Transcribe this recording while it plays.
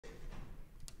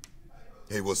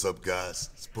Hey, what's up, guys?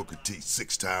 It's Booker T,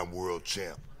 six-time world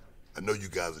champ. I know you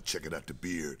guys are checking out the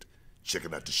beard,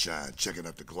 checking out the shine, checking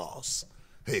out the gloss.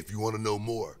 Hey, if you want to know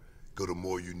more, go to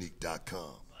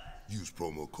moreunique.com. Use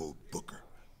promo code Booker.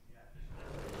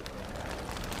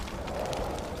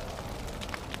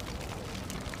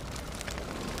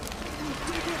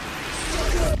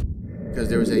 Because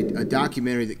there was a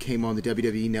documentary that came on the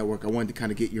WWE Network I wanted to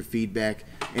kind of get your feedback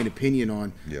and opinion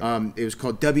on. Yeah. It was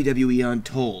called WWE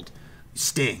Untold,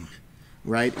 Sting,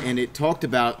 right? And it talked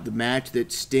about the match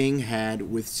that Sting had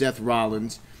with Seth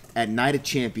Rollins at Night of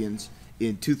Champions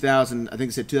in 2000, I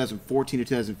think it said 2014 or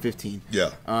 2015.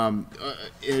 Yeah.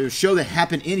 It was a show that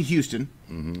happened in Houston,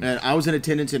 and I was in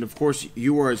attendance, and of course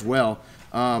you were as well.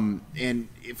 And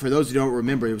for those who don't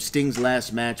remember, it was Sting's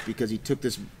last match because he took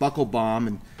this buckle bomb,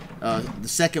 and the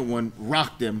second one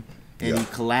rocked him, and he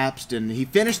collapsed, and he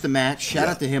finished the match. Shout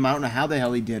out to him. I don't know how the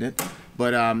hell he did it,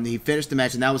 but he finished the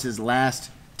match, and that was his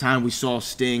last time we saw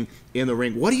Sting in the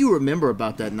ring. What do you remember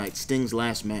about that night, Sting's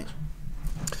last match?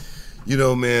 You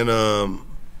know, man,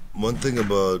 one thing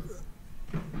about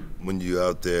when you're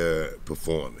out there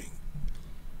performing,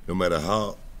 no matter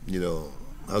how,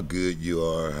 how good you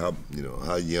are,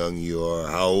 how young you are,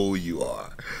 how old you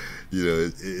are,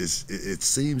 it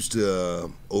seems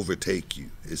to overtake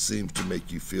you. It seems to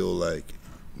make you feel like,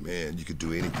 man, you could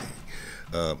do anything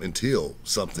until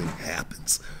something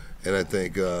happens. And I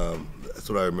think that's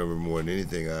what I remember more than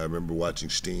anything. I remember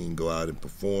watching Sting go out and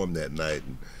perform that night,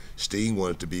 and Sting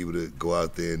wanted to be able to go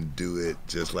out there and do it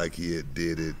just like he had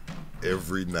did it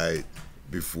every night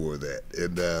before that.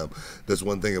 And that's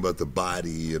one thing about the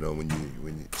body, when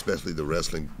you especially the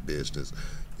wrestling business.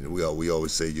 We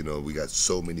always say, we got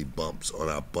so many bumps on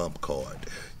our bump card.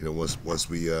 Once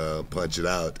we punch it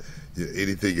out,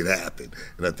 anything can happen.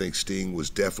 And I think Sting was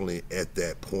definitely at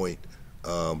that point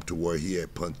to where he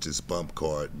had punched his bump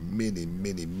card many,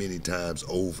 many, many times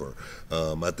over.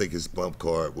 I think his bump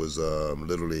card was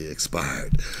literally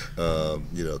expired,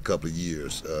 a couple of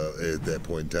years at that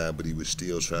point in time, but he was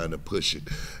still trying to push it.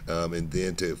 And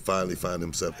then to finally find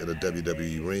himself in a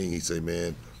WWE ring, he said,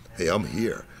 man, hey, I'm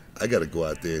here. I got to go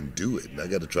out there and do it, and I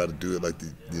got to try to do it like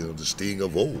the Sting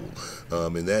of old.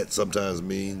 And that sometimes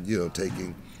means,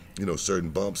 taking certain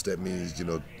bumps. That means,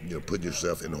 putting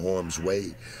yourself in harm's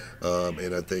way.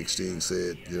 And I think Sting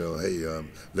said, hey,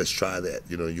 let's try that.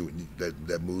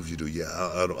 That moves you do. Yeah,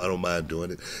 I don't mind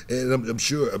doing it. And I'm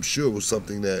sure it was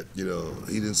something that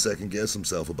he didn't second guess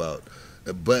himself about.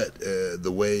 But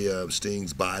the way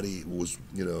Sting's body was,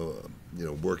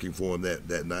 working for him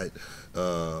that night,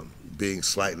 being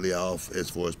slightly off as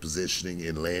far as positioning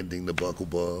and landing the buckle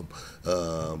bomb,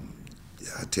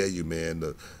 I tell you, man,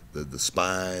 the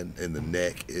spine and the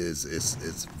neck is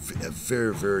a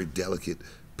very, very delicate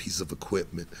piece of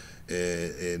equipment,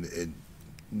 and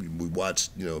we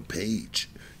watched Paige,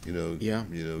 get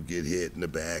hit in the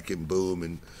back and boom,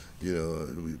 and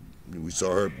we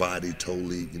saw her body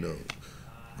totally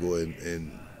go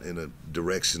in a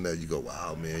direction that you go,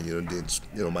 wow, man.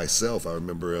 Then myself, I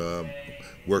remember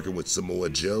working with Samoa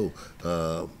Joe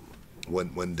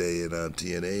one day at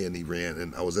TNA, and he ran,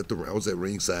 and I was at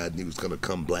ringside, and he was gonna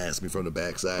come blast me from the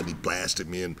backside, and he blasted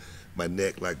me in my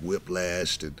neck like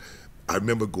whiplashed, and I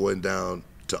remember going down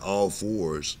to all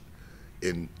fours,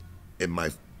 and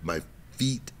my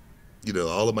feet,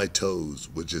 all of my toes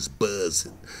were just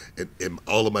buzzing, and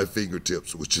all of my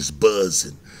fingertips were just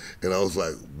buzzing, and I was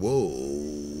like,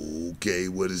 whoa, okay,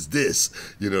 what is this?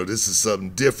 This is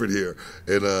something different here,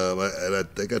 and I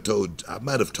think I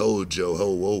might have told Joe,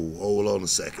 hold on a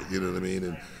second, you know what I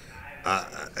mean?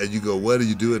 And you go, what do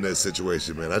you do in that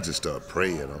situation, man? I just started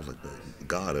praying. I was like,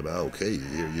 God, am I okay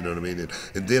here? You know what I mean?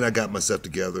 And then I got myself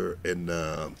together and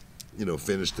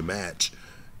finished the match.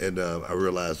 And I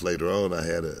realized later on I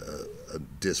had a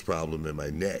disc problem in my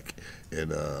neck,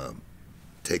 and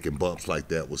taking bumps like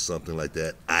that was something like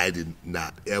that I did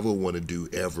not ever want to do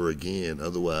ever again.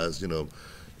 Otherwise,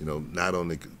 not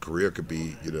only career could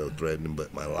be threatened,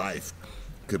 but my life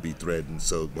could be threatened.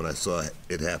 So when I saw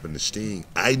it happen to Sting,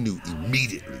 I knew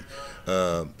immediately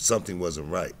something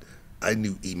wasn't right. I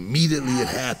knew immediately it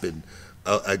happened.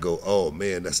 I go, oh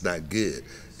man, that's not good.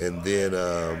 And then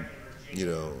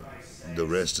the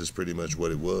rest is pretty much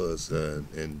what it was,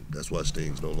 and that's why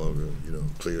Sting's no longer,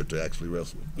 cleared to actually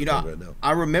wrestle. Right now.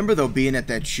 I remember though being at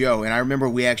that show, and I remember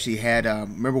we actually had,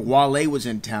 remember Wale was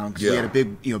in town because we had a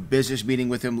big, business meeting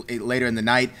with him later in the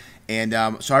night, and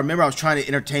so I remember I was trying to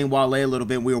entertain Wale a little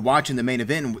bit. And we were watching the main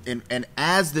event, and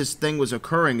as this thing was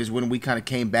occurring is when we kind of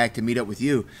came back to meet up with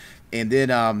you, and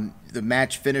then the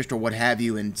match finished or what have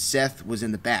you, and Seth was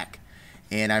in the back.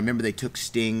 And I remember they took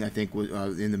Sting, I think,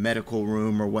 in the medical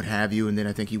room or what have you, and then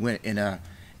I think he went in a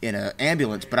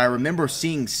ambulance. But I remember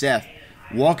seeing Seth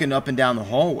walking up and down the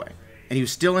hallway, and he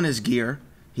was still in his gear.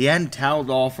 He hadn't toweled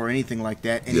off or anything like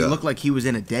that, and he looked like he was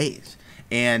in a daze.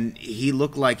 And he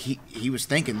looked like he was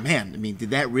thinking, man, I mean,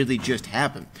 did that really just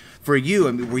happen? For you,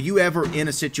 I mean, were you ever in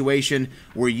a situation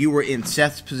where you were in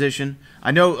Seth's position?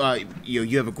 I know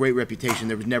you have a great reputation.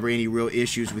 There was never any real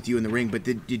issues with you in the ring, but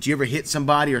did you ever hit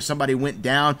somebody or somebody went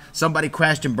down, somebody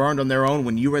crashed and burned on their own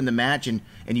when you were in the match and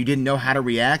you didn't know how to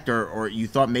react or you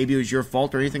thought maybe it was your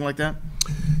fault or anything like that?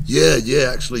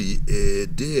 Yeah, actually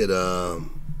it did.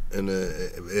 And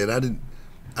I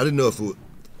didn't know if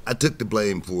I took the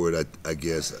blame for it, I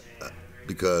guess,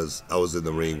 because I was in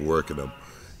the ring working him.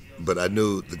 But I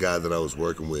knew the guy that I was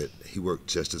working with, he worked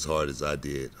just as hard as I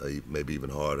did, maybe even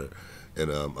harder.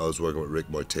 And I was working with Rick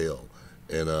Martel.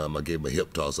 And I gave him a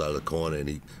hip toss out of the corner, and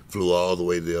he flew all the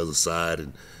way to the other side.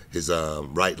 And his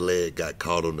right leg got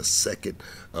caught on the second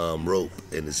rope,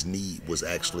 and his knee was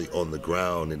actually on the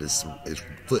ground, and his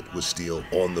foot was still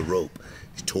on the rope.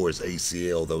 He tore his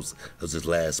ACL. That was his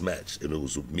last match, and it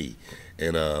was with me.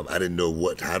 And I didn't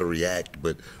know how to react,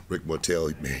 but Rick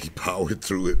Martel, man, he powered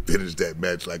through it, finished that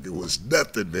match like it was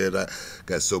nothing, man. I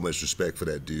got so much respect for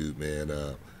that dude, man.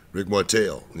 Rick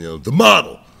Martel, the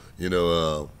model,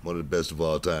 one of the best of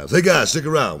all times. Hey, guys, stick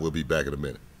around. We'll be back in a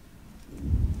minute.